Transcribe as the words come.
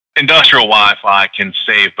industrial Wi-Fi can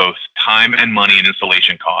save both time and money in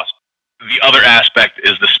installation costs. The other aspect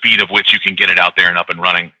is the speed of which you can get it out there and up and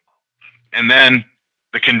running. And then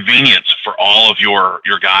the convenience for all of your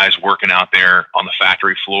guys working out there on the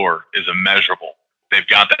factory floor is immeasurable. They've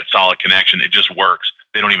got that solid connection. It just works.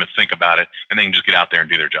 They don't even think about it, and they can just get out there and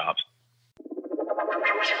do their jobs.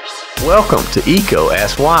 Welcome to EECO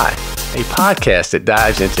Ask Why, a podcast that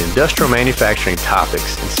dives into industrial manufacturing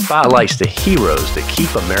topics and spotlights the heroes that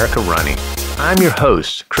keep America running. I'm your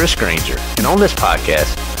host, Chris Granger, and on this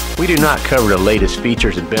podcast, we do not cover the latest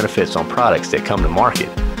features and benefits on products that come to market.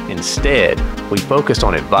 Instead, we focus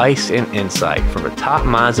on advice and insight from the top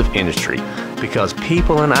minds of industry because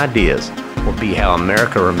people and ideas will be how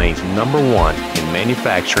America remains number one in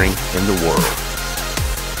manufacturing in the world.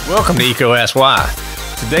 Welcome to EECO Ask Why.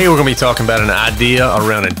 Today we're going to be talking about an idea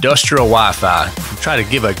around industrial Wi-Fi and try to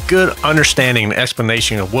give a good understanding and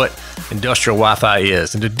explanation of what industrial Wi-Fi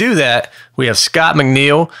is. And to do that, we have Scott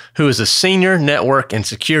McNeil, who is a senior network and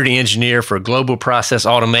security engineer for Global Process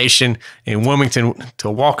Automation in Wilmington,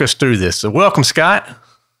 to walk us through this. So welcome, Scott.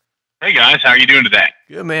 Hey guys, how are you doing today?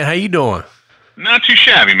 Good, man. How you doing? Not too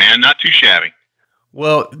shabby, man. Not too shabby.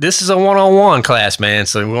 Well, this is a one-on-one class, man,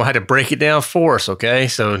 so we'll have to break it down for us, okay?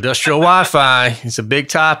 So industrial Wi-Fi is a big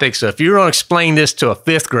topic. So if you were going to explain this to a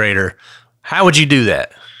fifth grader, how would you do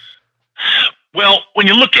that? Well, when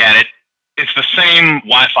you look at it, it's the same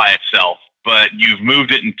Wi-Fi itself, but you've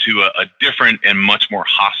moved it into a different and much more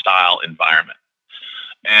hostile environment.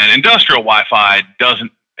 And industrial Wi-Fi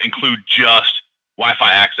doesn't include just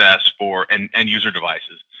Wi-Fi access for end user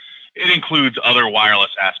devices. It includes other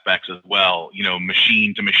wireless aspects as well, you know,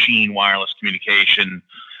 machine-to-machine wireless communication,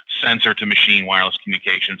 sensor-to-machine wireless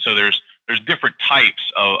communication. So there's different types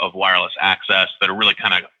of wireless access that are really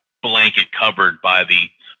kind of blanket covered by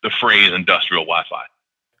the phrase industrial Wi-Fi.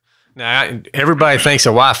 Now, everybody thinks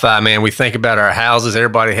of Wi-Fi, man. We think about our houses.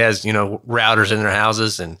 Everybody has, you know, routers in their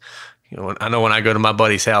houses. And, you know, I know when I go to my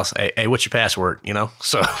buddy's house, hey, what's your password? You know,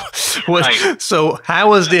 so Right. So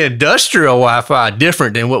how is the industrial Wi-Fi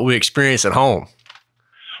different than what we experience at home?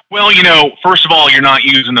 Well, you know, first of all, you're not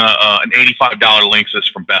using an $85 Linksys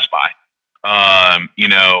from Best Buy. You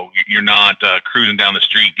know, you're not cruising down the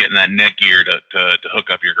street getting that Netgear to hook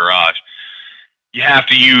up your garage. You have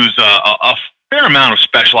to use a fair amount of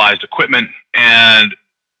specialized equipment, and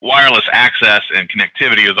wireless access and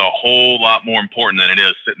connectivity is a whole lot more important than it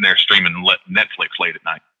is sitting there streaming Netflix late at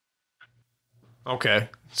night. Okay.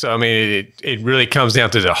 So, I mean, it really comes down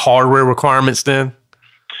to the hardware requirements then?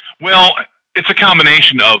 Well, it's a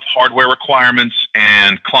combination of hardware requirements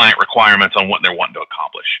and client requirements on what they're wanting to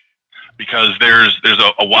accomplish. Because there's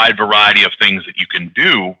a wide variety of things that you can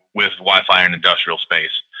do with Wi-Fi in industrial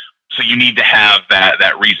space. So you need to have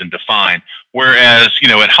that reason defined. Whereas, you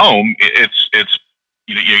know, at home, it's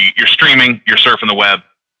you know, you're streaming, you're surfing the web,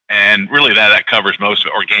 and really that covers most of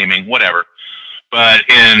it, or gaming, whatever. But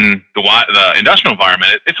in the industrial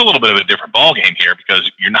environment, it's a little bit of a different ballgame here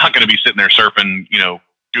because you're not going to be sitting there surfing, you know,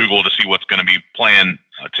 Google to see what's going to be playing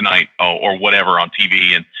tonight or whatever on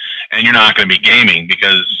TV, and you're not going to be gaming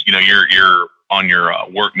because, you know, you're on your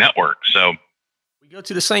work network. So we go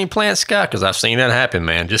to the same plant, Scott, because I've seen that happen,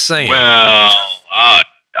 man. Just saying. Well,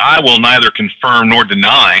 I will neither confirm nor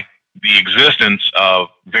deny the existence of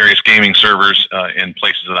various gaming servers in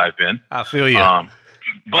places that I've been. I feel you.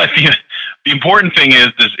 But the important thing is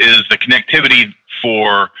the connectivity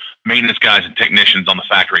for maintenance guys and technicians on the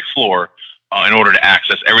factory floor in order to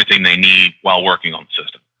access everything they need while working on the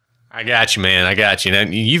system. I got you, man. I got you. Now,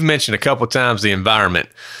 you've mentioned a couple of times the environment,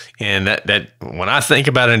 and that when I think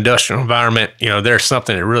about an industrial environment, you know, there's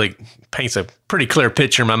something that really paints a pretty clear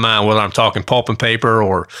picture in my mind, whether I'm talking pulp and paper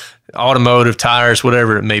or automotive, tires,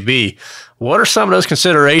 whatever it may be. What are some of those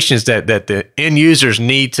considerations that the end users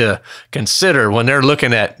need to consider when they're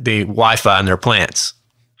looking at the Wi-Fi in their plants?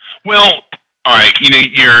 Well, all right, you know,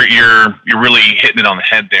 you're really hitting it on the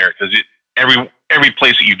head there because every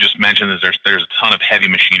place that you just mentioned is there's a ton of heavy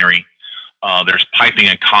machinery. There's piping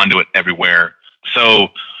and conduit everywhere. So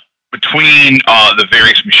between the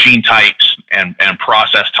various machine types and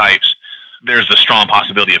process types, there's a strong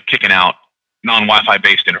possibility of kicking out non-Wi-Fi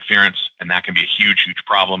based interference, and that can be a huge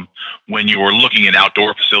problem when you're looking at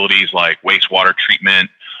outdoor facilities like wastewater treatment,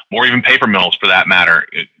 or even paper mills for that matter,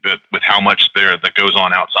 with how much there that goes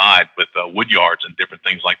on outside with wood yards and different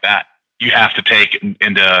things like that. You have to take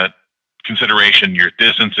into consideration your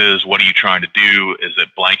distances. What are you trying to do? Is it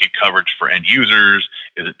blanket coverage for end users?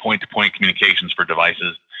 Is it point-to-point communications for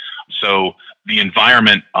devices? So the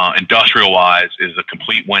environment, industrial-wise, is a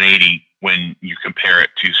complete 180 when you compare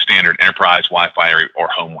it to standard enterprise Wi-Fi or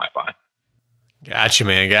home Wi-Fi. Gotcha,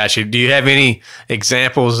 man. Gotcha. Do you have any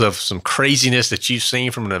examples of some craziness that you've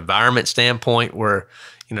seen from an environment standpoint where,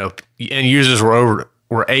 end users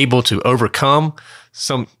were able to overcome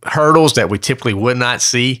some hurdles that we typically would not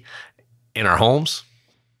see in our homes?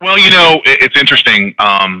 Well, it's interesting.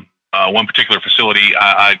 One particular facility,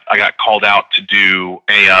 I got called out to do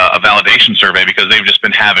a validation survey because they've just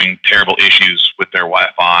been having terrible issues with their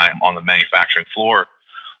Wi-Fi on the manufacturing floor.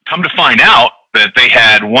 Come to find out that they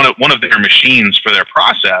had one of their machines for their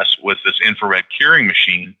process was this infrared curing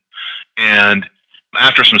machine, and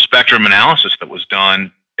after some spectrum analysis that was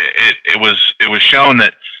done, it was shown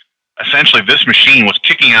that essentially this machine was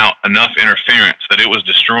kicking out enough interference that it was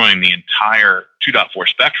destroying the entire 2.4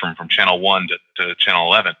 spectrum from channel 1 to channel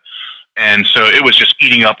 11. And so it was just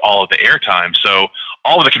eating up all of the airtime. So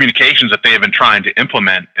all of the communications that they have been trying to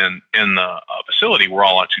implement in the facility were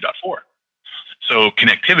all on 2.4. So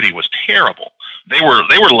connectivity was terrible. They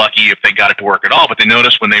were lucky if they got it to work at all, but they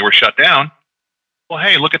noticed when they were shut down, well,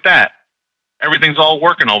 hey, look at that. Everything's all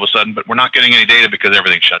working all of a sudden, but we're not getting any data because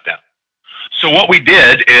everything's shut down. So what we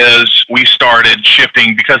did is we started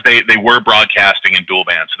shifting because they were broadcasting in dual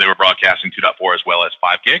band. So they were broadcasting 2.4 as well as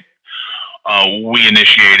 5 gig. We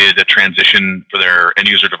initiated a transition for their end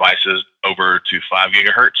user devices over to 5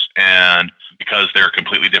 gigahertz. And because they're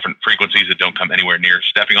completely different frequencies that don't come anywhere near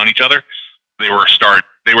stepping on each other, they were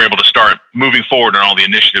able to start moving forward on all the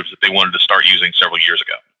initiatives that they wanted to start using several years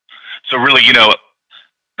ago. So really,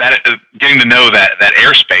 that getting to know that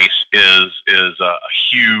airspace is a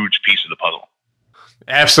huge piece of the puzzle.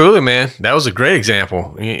 Absolutely, man. That was a great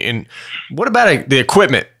example. And what about the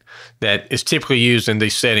equipment that is typically used in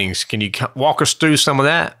these settings? Can you walk us through some of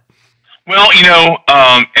that? Well,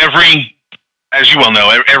 as you well know,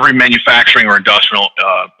 every manufacturing or industrial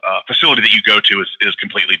facility that you go to is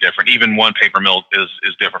completely different. Even one paper mill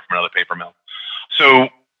is different from another paper mill. So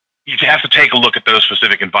you have to take a look at those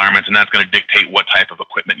specific environments, and that's going to dictate what type of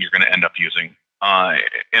equipment you're going to end up using.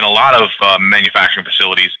 In a lot of manufacturing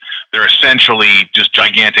facilities, they're essentially just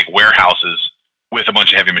gigantic warehouses with a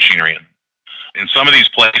bunch of heavy machinery in. In some of these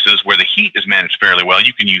places where the heat is managed fairly well,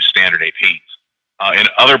 you can use standard APs. In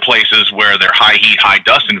other places where they're high heat, high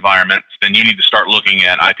dust environments, then you need to start looking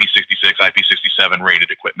at IP66, IP67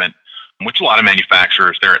 rated equipment, which a lot of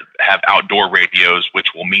manufacturers have outdoor radios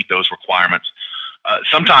which will meet those requirements.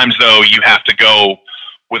 Sometimes, though, you have to go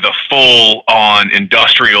with a full-on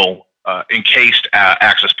industrial encased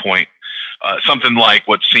access point, something like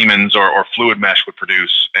what Siemens or Fluid Mesh would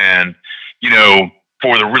produce. And,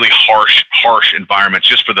 for the really harsh environments,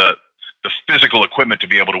 just for the physical equipment to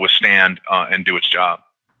be able to withstand and do its job.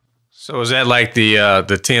 So is that like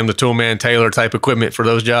the Tim the Toolman Taylor type equipment for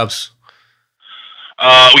those jobs?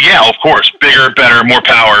 Yeah, of course. Bigger, better, more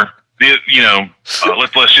power.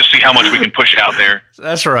 Let's just see how much we can push out there.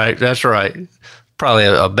 That's right. That's right. Probably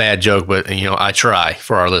a bad joke, but I try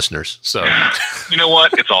for our listeners. So you know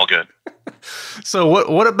what? It's all good. So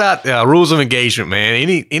what about rules of engagement,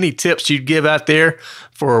 man? Any tips you'd give out there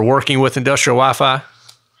for working with industrial Wi-Fi?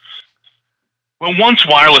 Well, once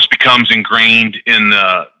wireless becomes ingrained in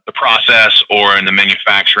the process or in the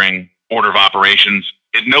manufacturing order of operations,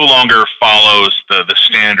 it no longer follows the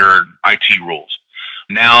standard IT rules.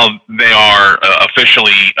 Now they are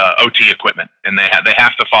officially OT equipment, and they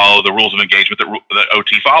have to follow the rules of engagement that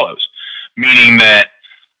OT follows, meaning that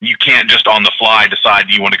you can't just on the fly decide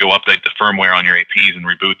you want to go update the firmware on your APs and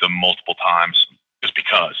reboot them multiple times just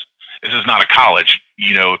because. This is not a college.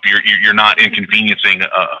 If you're not inconveniencing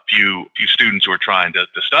a few students who are trying to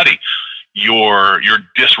study, you're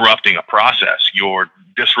disrupting a process. You're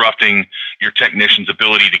disrupting your technician's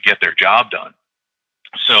ability to get their job done.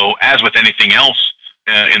 So as with anything else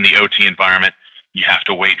in the OT environment, you have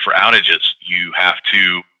to wait for outages. You have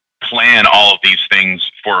to plan all of these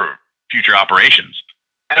things for future operations.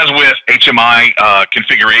 As with HMI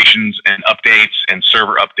configurations and updates and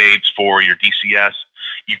server updates for your DCS,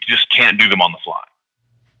 you just can't do them on the fly.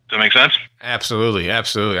 Does that make sense? Absolutely.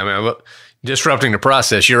 Absolutely. I mean, look, disrupting the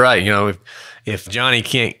process. You're right. If Johnny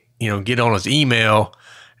can't, get on his email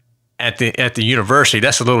at the university,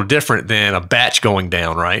 that's a little different than a batch going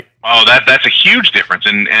down, right? Oh, that's a huge difference.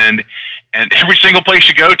 And every single place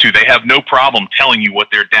you go to, they have no problem telling you what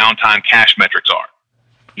their downtime cache metrics are.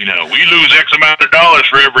 We lose X amount of dollars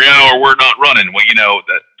for every hour we're not running. Well,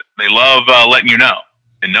 that they love letting you know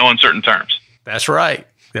in no uncertain terms. That's right.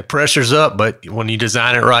 The pressure's up, but when you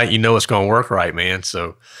design it right, it's going to work right, man.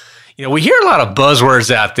 So, we hear a lot of buzzwords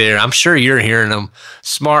out there. I'm sure you're hearing them.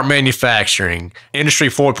 Smart manufacturing, Industry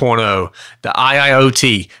 4.0, the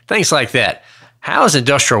IIoT, things like that. How is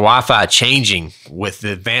industrial Wi-Fi changing with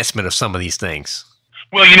the advancement of some of these things?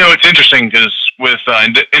 Well, it's interesting because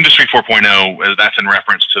Industry 4.0, that's in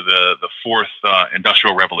reference to the fourth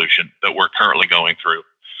industrial revolution that we're currently going through.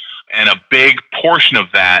 And a big portion of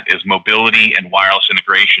that is mobility and wireless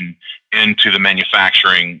integration into the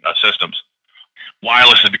manufacturing systems.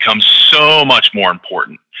 Wireless has become so much more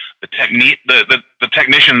important. The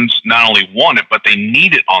technicians not only want it, but they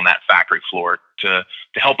need it on that factory floor to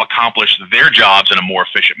help accomplish their jobs in a more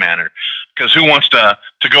efficient manner. Because who wants to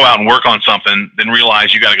go out and work on something, then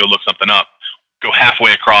realize you got to go look something up, go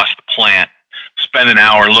halfway across the plant, spend an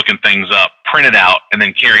hour looking things up, print it out, and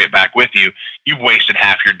then carry it back with you? You've wasted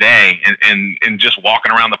half your day in just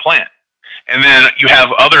walking around the plant. And then you have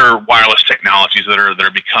other wireless technologies that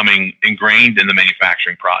are becoming ingrained in the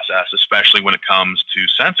manufacturing process, especially when it comes to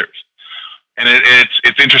sensors. And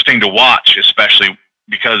it's interesting to watch, especially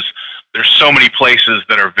because there's so many places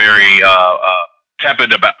that are very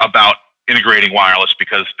tepid about integrating wireless,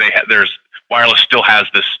 because wireless still has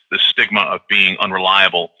this stigma of being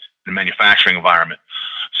unreliable in the manufacturing environment.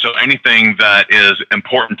 So anything that is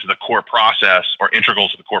important to the core process or integral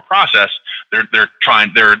to the core process,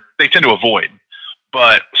 they tend to avoid.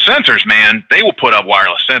 But sensors, man, they will put up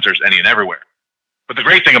wireless sensors any and everywhere. But the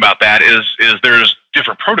great thing about that is there's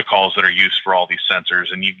different protocols that are used for all these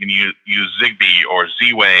sensors, and you can use Zigbee or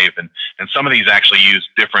Z-Wave, and some of these actually use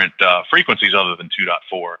different frequencies other than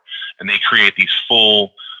 2.4, and they create these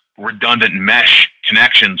full redundant mesh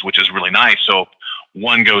connections, which is really nice. So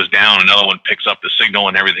one goes down, another one picks up the signal,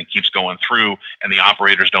 and everything keeps going through, and the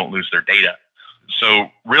operators don't lose their data. So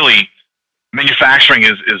really, manufacturing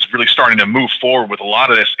is really starting to move forward with a lot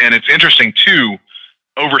of this. And it's interesting too,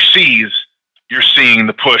 overseas, you're seeing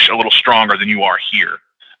the push a little stronger than you are here.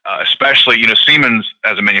 Especially, Siemens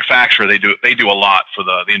as a manufacturer, they do a lot for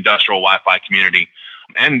the industrial Wi-Fi community,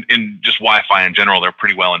 and in just Wi-Fi in general, they're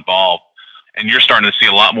pretty well involved. And you're starting to see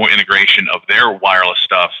a lot more integration of their wireless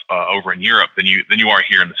stuff over in Europe than you are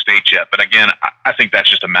here in the States yet. But again, I think that's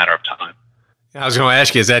just a matter of time. I was going to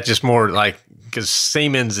ask you, is that just more like, because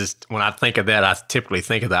Siemens is, when I think of that, I typically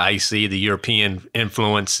think of the IC, the European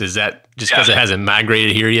influence. Is that just because it hasn't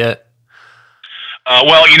migrated here yet?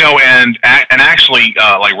 Well, and actually,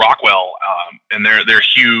 like Rockwell and their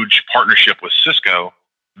huge partnership with Cisco,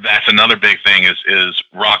 that's another big thing. Is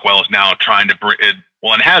Rockwell is now trying to bring it.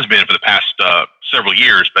 Well, it has been for the past several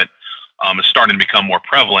years, but it's starting to become more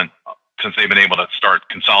prevalent since they've been able to start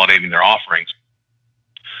consolidating their offerings.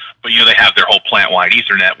 But they have their whole plant-wide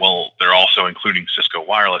Ethernet. Well, they're also including Cisco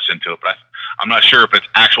Wireless into it. But I'm not sure if it's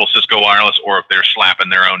actual Cisco Wireless or if they're slapping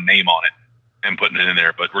their own name on it and putting it in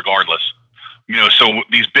there. But regardless, so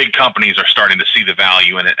these big companies are starting to see the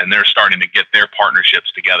value in it, and they're starting to get their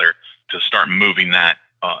partnerships together to start moving that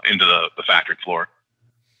into the factory floor.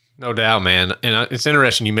 No doubt, man. And it's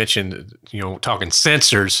interesting you mentioned, talking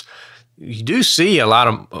sensors. You do see a lot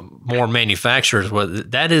of more manufacturers where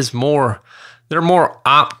that is more, they're more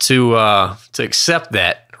apt to accept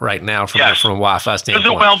that right now from a Wi-Fi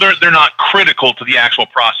standpoint. Well, they're not critical to the actual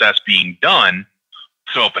process being done.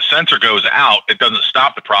 So if a sensor goes out, it doesn't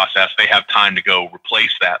stop the process. They have time to go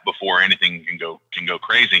replace that before anything can go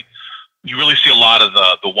crazy. You really see a lot of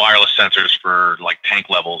the wireless sensors for like tank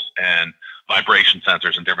levels and vibration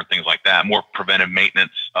sensors and different things like that, more preventive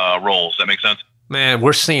maintenance roles. That make sense? Man,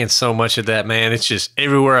 we're seeing so much of that, man. It's just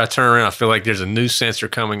everywhere I turn around, I feel like there's a new sensor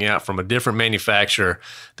coming out from a different manufacturer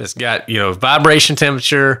that's got, vibration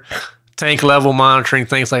temperature, tank level monitoring,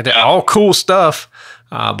 things like that. Yeah. All cool stuff.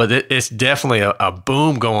 But it's definitely a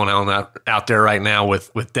boom going on out there right now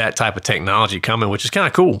with that type of technology coming, which is kind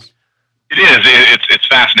of cool. It is. It's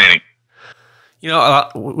fascinating.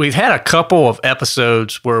 We've had a couple of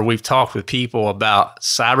episodes where we've talked with people about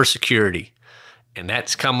cybersecurity, and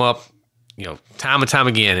that's come up, time and time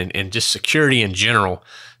again, and just security in general.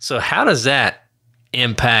 So how does that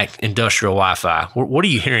impact industrial Wi-Fi? What are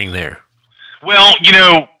you hearing there? Well,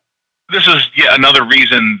 this is yet another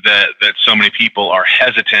reason that so many people are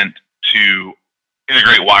hesitant to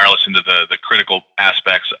integrate wireless into the critical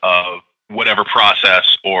aspects of whatever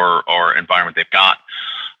process or environment they've got,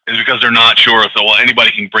 is because they're not sure if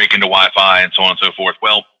anybody can break into Wi-Fi and so on and so forth.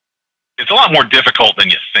 Well, it's a lot more difficult than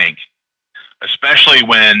you think, especially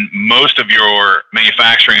when most of your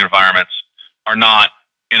manufacturing environments are not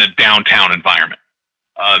in a downtown environment.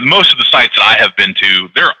 Most of the sites that I have been to,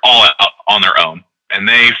 they're all out on their own. And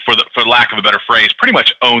they, for lack of a better phrase, pretty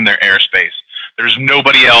much own their airspace. There's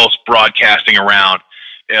nobody else broadcasting around.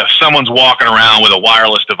 If someone's walking around with a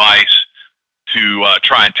wireless device to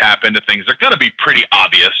try and tap into things, they're going to be pretty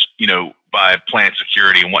obvious, by plant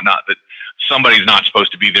security and whatnot, that somebody's not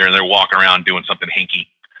supposed to be there and they're walking around doing something hinky.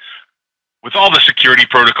 With all the security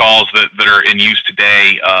protocols that are in use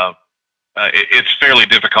today, It's fairly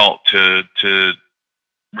difficult to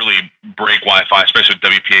really break Wi-Fi, especially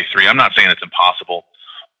with WPA3. I'm not saying it's impossible.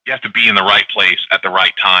 You have to be in the right place at the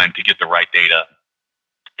right time to get the right data.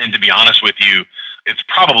 And to be honest with you, it's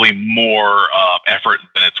probably more effort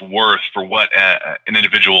than it's worth for what an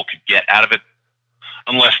individual could get out of it,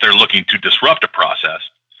 unless they're looking to disrupt a process.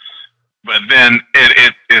 But then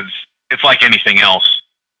it's like anything else.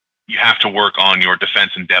 You have to work on your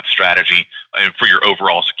defense in depth strategy for your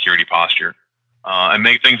overall security posture, and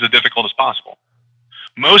make things as difficult as possible.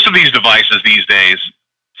 Most of these devices these days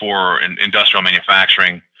for industrial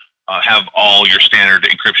manufacturing have all your standard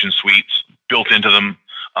encryption suites built into them.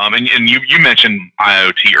 And you mentioned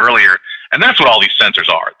IoT earlier, and that's what all these sensors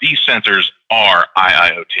are. These sensors are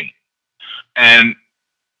IoT. And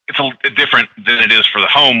it's a different than it is for the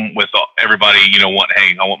home with everybody, I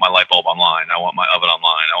want my light bulb online. I want my oven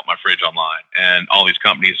online. I want my fridge online. And all these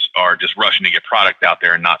companies are just rushing to get product out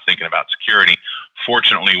there and not thinking about security.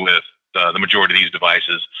 Fortunately, with the majority of these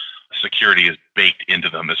devices, security is baked into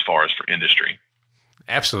them as far as for industry.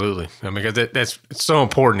 Absolutely. I mean, that's so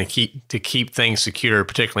important to keep things secure,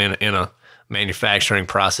 particularly in a manufacturing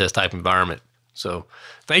process type environment. So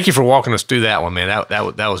thank you for walking us through that one, man. That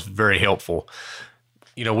was very helpful.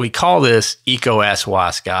 We call this Eco Ask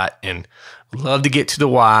Why, Scott, and love to get to the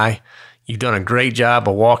why. You've done a great job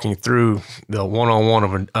of walking through the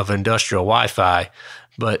one-on-one of industrial Wi-Fi.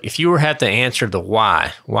 But if you were had to answer the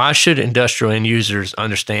why should industrial end users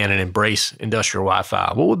understand and embrace industrial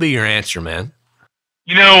Wi-Fi? What would be your answer, man?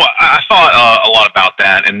 I thought a lot about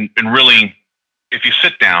that, and really, if you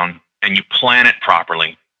sit down and you plan it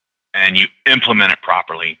properly and you implement it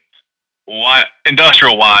properly,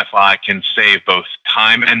 industrial Wi-Fi can save both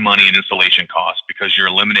time and money in installation costs because you're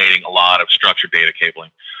eliminating a lot of structured data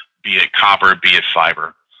cabling, be it copper, be it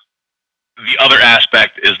fiber. The other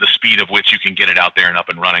aspect is the speed of which you can get it out there and up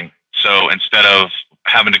and running. So instead of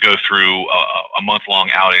having to go through a month-long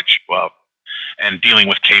outage and dealing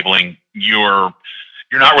with cabling, you're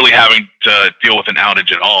not really having to deal with an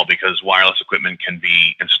outage at all because wireless equipment can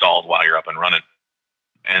be installed while you're up and running.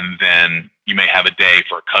 And then you may have a day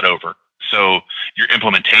for a cutover. So your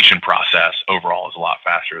implementation process overall is a lot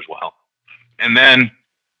faster as well. And then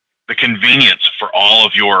the convenience for all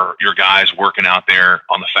of your guys working out there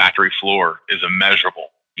on the factory floor is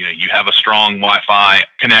immeasurable. You have a strong Wi-Fi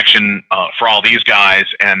connection for all these guys,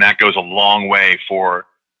 and that goes a long way for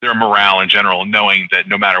their morale in general, knowing that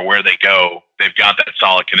no matter where they go, they've got that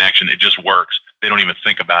solid connection. It just works. They don't even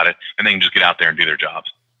think about it, and they can just get out there and do their jobs.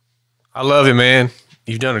 I love it, man.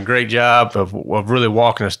 You've done a great job of really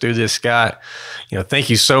walking us through this, Scott. Thank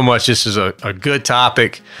you so much. This is a good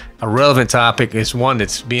topic, a relevant topic. It's one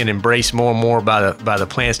that's being embraced more and more by the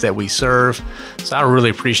plants that we serve. So I really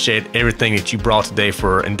appreciate everything that you brought today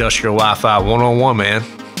for Industrial Wi-Fi 101, man.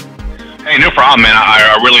 Hey, no problem, man.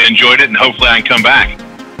 I really enjoyed it, and hopefully I can come back.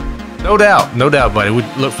 No doubt, buddy. We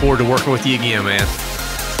look forward to working with you again, man.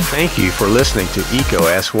 Thank you for listening to Eco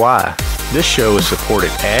Ask Why. This show is supported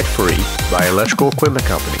ad-free by Electrical Equipment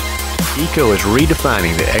Company. Eco is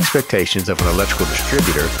redefining the expectations of an electrical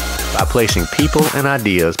distributor by placing people and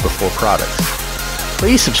ideas before products.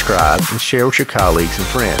 Please subscribe and share with your colleagues and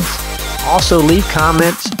friends. Also, leave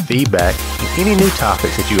comments, feedback, and any new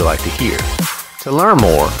topics that you would like to hear. To learn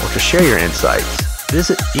more or to share your insights,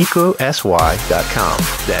 visit ecosky.com.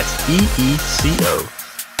 That's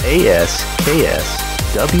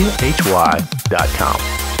EECOASKSWHY.com.